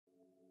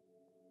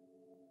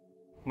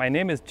My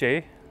name is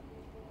Jay.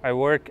 I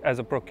work as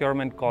a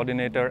procurement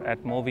coordinator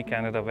at Movi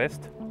Canada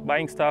West.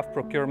 Buying staff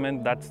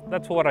procurement,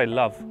 that's what I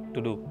love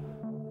to do.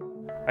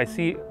 I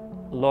see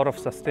a lot of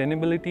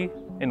sustainability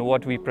in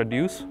what we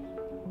produce.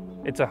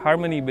 It's a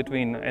harmony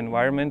between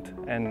environment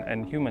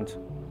and humans.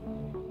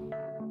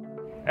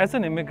 As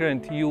an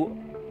immigrant, you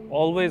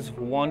always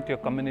want your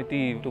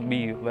community to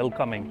be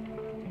welcoming.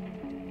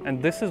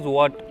 And this is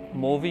what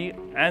Movi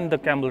and the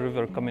Campbell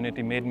River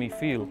community made me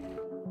feel.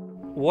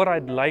 What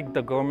I'd like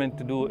the government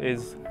to do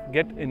is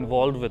get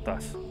involved with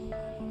us,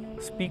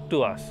 speak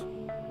to us,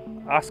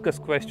 ask us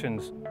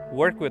questions,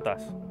 work with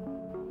us.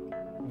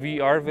 We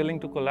are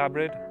willing to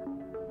collaborate.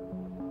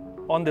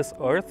 On this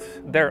earth,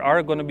 there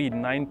are going to be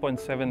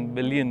 9.7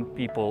 billion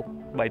people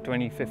by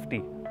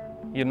 2050.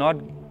 You're not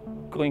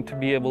going to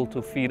be able to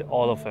feed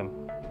all of them.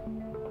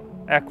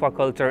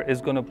 Aquaculture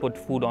is going to put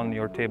food on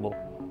your table,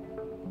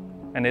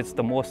 and it's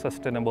the most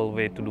sustainable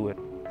way to do it.